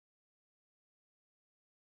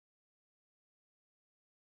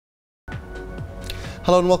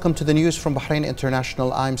Hello and welcome to the news from Bahrain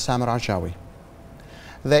International. I'm Samar Ajawi.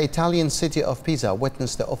 The Italian city of Pisa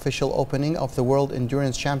witnessed the official opening of the World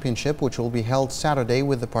Endurance Championship, which will be held Saturday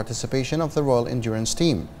with the participation of the Royal Endurance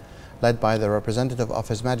Team, led by the representative of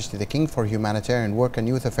His Majesty the King for Humanitarian Work and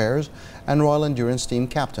Youth Affairs and Royal Endurance Team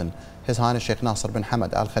Captain, His Highness Sheikh Nasser bin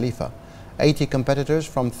Hamad Al Khalifa. 80 competitors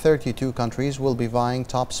from 32 countries will be vying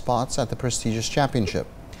top spots at the prestigious championship.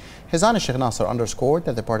 His Highness Sheikh Nasser underscored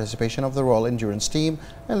that the participation of the Royal Endurance Team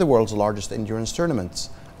in the world's largest endurance tournaments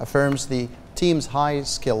affirms the team's high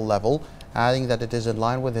skill level, adding that it is in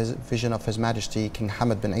line with his vision of His Majesty King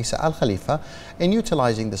Hamad bin Isa Al Khalifa in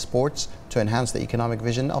utilizing the sports to enhance the economic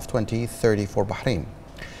vision of 2030 for Bahrain.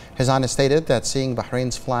 His Highness stated that seeing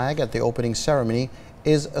Bahrain's flag at the opening ceremony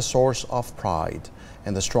is a source of pride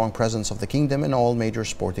in the strong presence of the kingdom in all major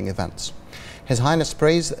sporting events. His Highness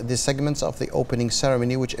praised the segments of the opening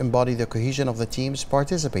ceremony which embody the cohesion of the teams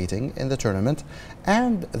participating in the tournament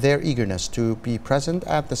and their eagerness to be present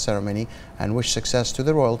at the ceremony, and wished success to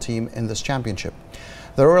the royal team in this championship.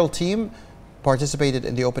 The royal team participated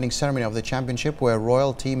in the opening ceremony of the championship, where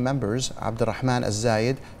royal team members Abdurrahman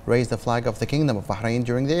Al-Zayed raised the flag of the Kingdom of Bahrain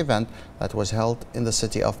during the event that was held in the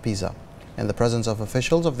city of Pisa, in the presence of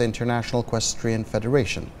officials of the International Equestrian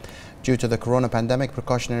Federation. Due to the corona pandemic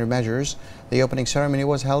precautionary measures, the opening ceremony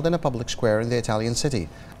was held in a public square in the Italian city,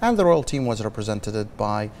 and the royal team was represented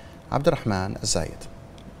by Abdurrahman Al-Zayed.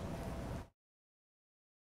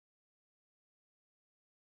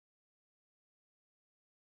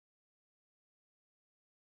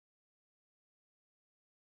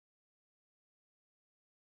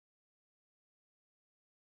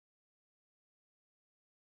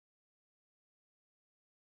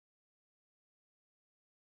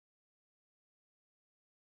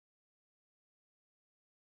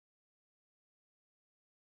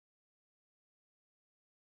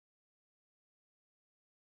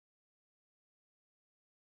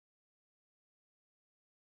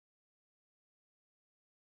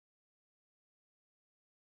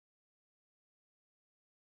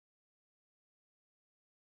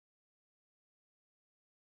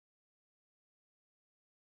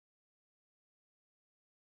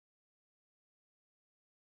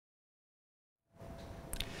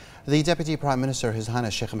 The Deputy Prime Minister, His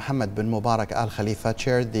Highness Sheikh Mohammed bin Mubarak Al Khalifa,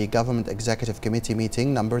 chaired the Government Executive Committee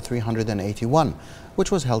meeting number 381,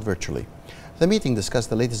 which was held virtually. The meeting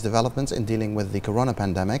discussed the latest developments in dealing with the corona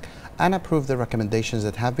pandemic and approved the recommendations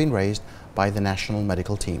that have been raised by the National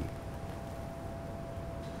Medical Team.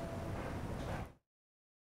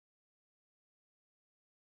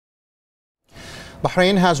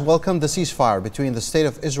 Bahrain has welcomed the ceasefire between the State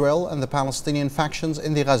of Israel and the Palestinian factions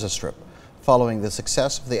in the Gaza Strip, following the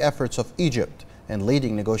success of the efforts of Egypt in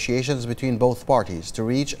leading negotiations between both parties to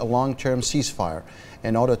reach a long-term ceasefire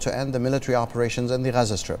in order to end the military operations in the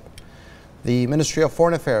Gaza Strip. The Ministry of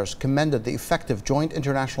Foreign Affairs commended the effective joint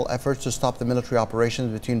international efforts to stop the military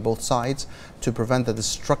operations between both sides, to prevent the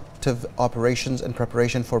destructive operations in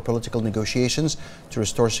preparation for political negotiations, to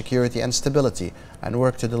restore security and stability, and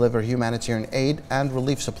work to deliver humanitarian aid and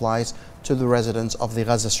relief supplies to the residents of the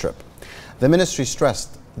Gaza Strip. The ministry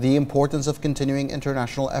stressed the importance of continuing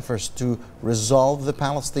international efforts to resolve the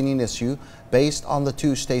Palestinian issue based on the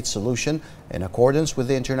two-state solution in accordance with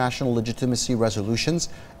the international legitimacy resolutions,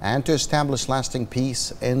 and to establish lasting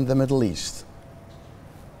peace in the Middle East.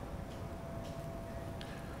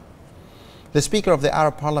 The Speaker of the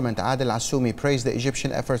Arab Parliament, Adel Assoumi, praised the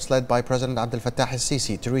Egyptian efforts led by President Abdel Fattah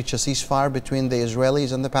al-Sisi to reach a ceasefire between the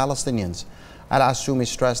Israelis and the Palestinians. Al-Assoumi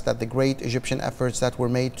stressed that the great Egyptian efforts that were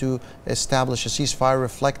made to establish a ceasefire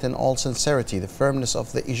reflect in all sincerity the firmness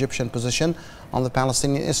of the Egyptian position on the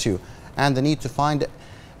Palestinian issue, and the need to find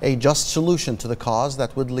a just solution to the cause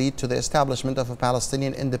that would lead to the establishment of a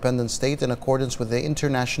Palestinian independent state in accordance with the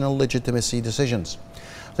international legitimacy decisions.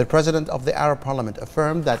 The President of the Arab Parliament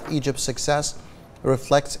affirmed that Egypt's success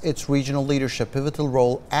reflects its regional leadership, pivotal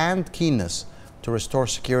role, and keenness to restore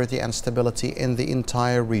security and stability in the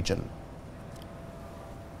entire region.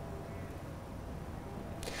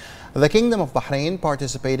 The Kingdom of Bahrain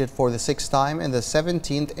participated for the 6th time in the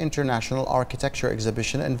 17th International Architecture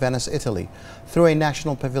Exhibition in Venice, Italy, through a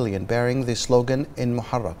national pavilion bearing the slogan "In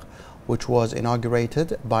Muharraq," which was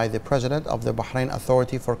inaugurated by the President of the Bahrain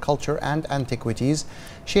Authority for Culture and Antiquities,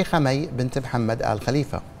 Sheikh Hamay bint Mohammed Al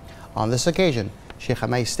Khalifa. On this occasion, Sheikh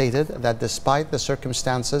Hamay stated that despite the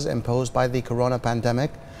circumstances imposed by the corona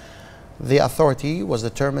pandemic, the authority was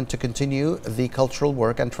determined to continue the cultural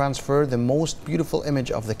work and transfer the most beautiful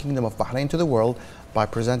image of the Kingdom of Bahrain to the world by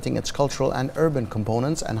presenting its cultural and urban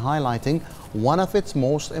components and highlighting one of its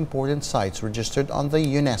most important sites registered on the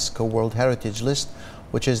UNESCO World Heritage List,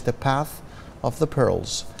 which is the path of the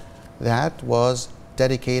Pearls. That was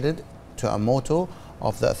dedicated to a motto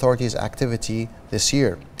of the authorities' activity this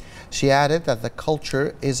year. She added that the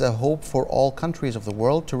culture is a hope for all countries of the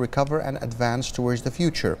world to recover and advance towards the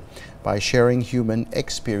future by sharing human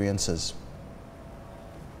experiences.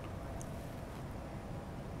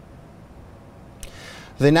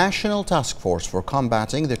 The National Task Force for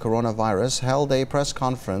Combating the Coronavirus held a press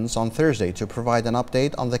conference on Thursday to provide an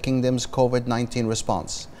update on the kingdom's COVID-19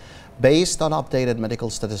 response. Based on updated medical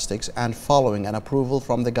statistics and following an approval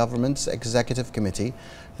from the government's executive committee,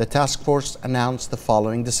 the task force announced the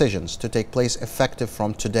following decisions to take place effective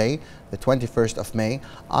from today, the 21st of May,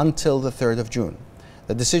 until the 3rd of June.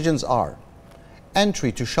 The decisions are: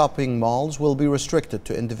 entry to shopping malls will be restricted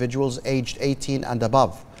to individuals aged 18 and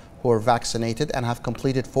above who are vaccinated and have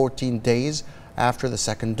completed 14 days after the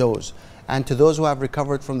second dose, and to those who have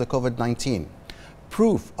recovered from the COVID-19.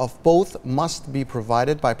 Proof of both must be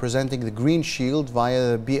provided by presenting the Green Shield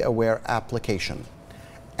via the Be Aware application.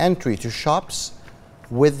 Entry to shops,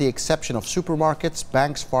 with the exception of supermarkets,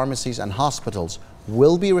 banks, pharmacies and hospitals,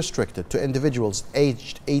 will be restricted to individuals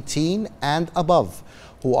aged 18 and above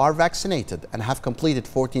who are vaccinated and have completed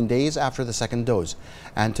 14 days after the second dose,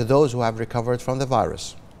 and to those who have recovered from the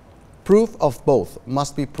virus. Proof of both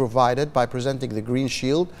must be provided by presenting the Green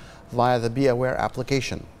Shield via the Be Aware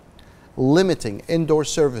application. Limiting indoor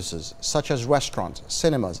services such as restaurants,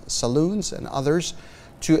 cinemas, saloons and others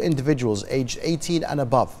to individuals aged 18 and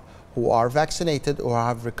above who are vaccinated or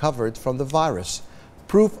have recovered from the virus.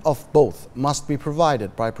 Proof of both must be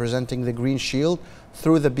provided by presenting the Green Shield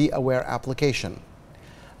through the Be Aware application.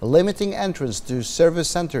 Limiting entrance to service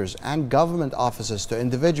centers and government offices to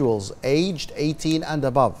individuals aged 18 and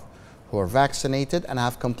above who are vaccinated and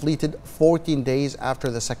have completed 14 days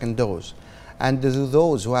after the second dose, and to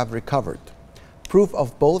those who have recovered. Proof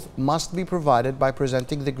of both must be provided by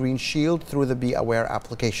presenting the Green Shield through the Be Aware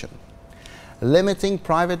application. Limiting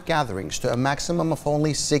private gatherings to a maximum of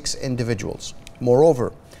only 6 individuals.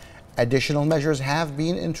 Moreover, additional measures have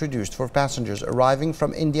been introduced for passengers arriving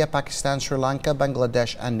from India, Pakistan, Sri Lanka,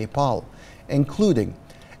 Bangladesh and Nepal, including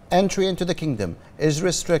entry into the kingdom is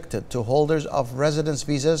restricted to holders of residence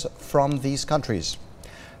visas from these countries.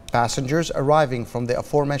 Passengers arriving from the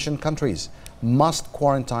aforementioned countries must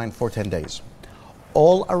quarantine for 10 days.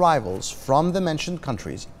 All arrivals from the mentioned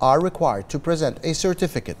countries are required to present a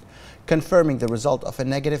certificate confirming the result of a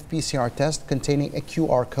negative PCR test containing a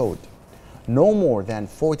QR code, no more than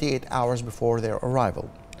 48 hours before their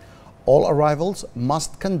arrival. All arrivals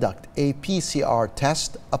must conduct a PCR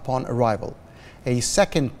test upon arrival, a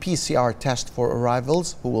second PCR test for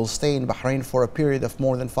arrivals who will stay in Bahrain for a period of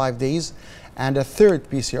more than 5 days, and a third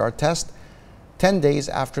PCR test 10 days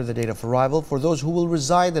after the date of arrival for those who will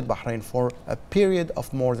reside in Bahrain for a period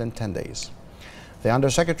of more than 10 days. The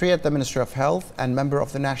Undersecretary at the Ministry of Health and member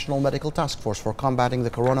of the National Medical Task Force for Combating the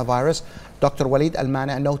Coronavirus, Dr. Walid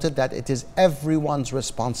Al-Mani, noted that it is everyone's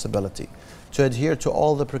responsibility to adhere to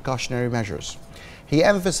all the precautionary measures. He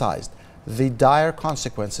emphasized the dire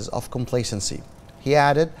consequences of complacency. He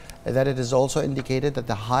added that it is also indicated that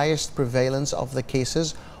the highest prevalence of the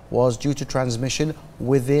cases was due to transmission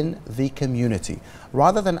within the community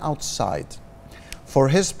rather than outside. For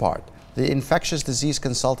his part, the infectious disease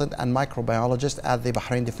consultant and microbiologist at the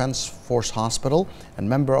Bahrain Defense Force Hospital and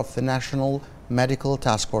member of the National Medical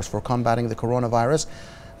Task Force for Combating the Coronavirus,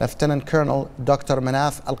 Lieutenant Colonel Dr.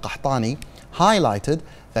 Manaf Al-Qahtani, highlighted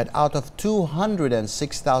that out of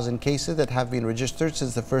 206,000 cases that have been registered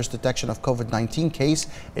since the first detection of COVID-19 case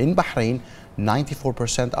in Bahrain,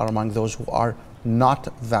 94% are among those who are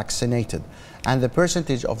not vaccinated, and the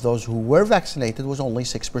percentage of those who were vaccinated was only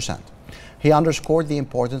 6%. He underscored the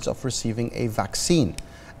importance of receiving a vaccine,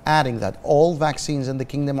 adding that all vaccines in the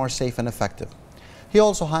kingdom are safe and effective. He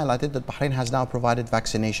also highlighted that Bahrain has now provided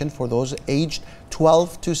vaccination for those aged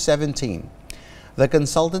 12 to 17. The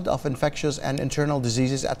consultant of infectious and internal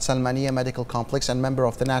diseases at Salmaniya Medical Complex and member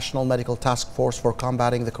of the National Medical Task Force for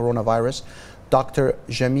Combating the Coronavirus, Dr.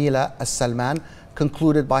 Jamila As-Salman,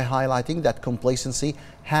 concluded by highlighting that complacency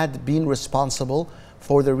had been responsible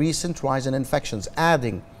for the recent rise in infections,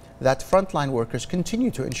 adding that frontline workers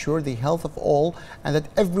continue to ensure the health of all and that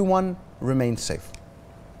everyone remains safe.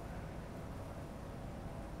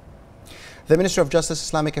 The Ministry of Justice,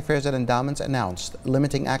 Islamic Affairs and Endowments announced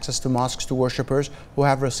limiting access to mosques to worshippers who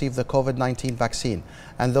have received the COVID-19 vaccine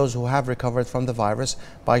and those who have recovered from the virus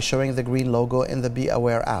by showing the green logo in the Be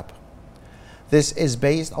Aware app. This is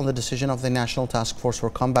based on the decision of the National Task Force for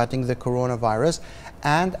Combating the Coronavirus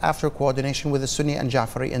and after coordination with the Sunni and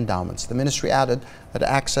Jafari endowments. The ministry added that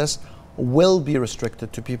access will be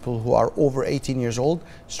restricted to people who are over 18 years old,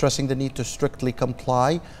 stressing the need to strictly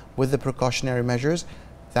comply with the precautionary measures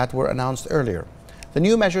that were announced earlier. The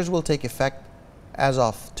new measures will take effect as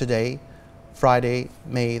of today, Friday,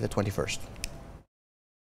 May the 21st.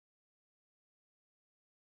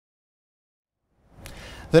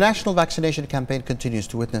 The national vaccination campaign continues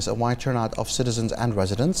to witness a wide turnout of citizens and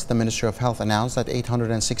residents. The Ministry of Health announced that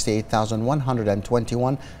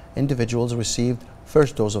 868,121 individuals received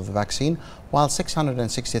first dose of the vaccine, while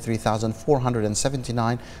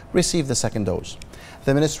 663,479 received the second dose.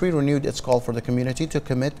 The ministry renewed its call for the community to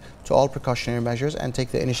commit to all precautionary measures and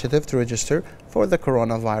take the initiative to register for the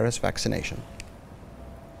coronavirus vaccination.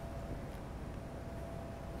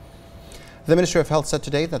 The Ministry of Health said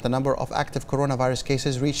today that the number of active coronavirus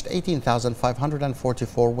cases reached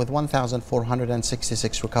 18,544 with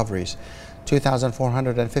 1,466 recoveries.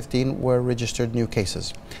 2,415 were registered new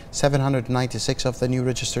cases. 796 of the new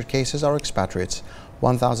registered cases are expatriates.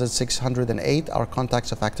 1,608 are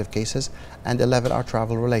contacts of active cases and 11 are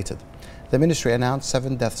travel related. The ministry announced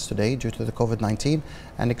 7 deaths today due to the COVID-19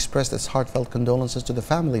 and expressed its heartfelt condolences to the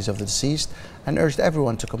families of the deceased and urged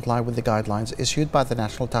everyone to comply with the guidelines issued by the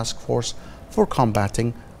National Task Force for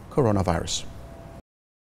combating coronavirus.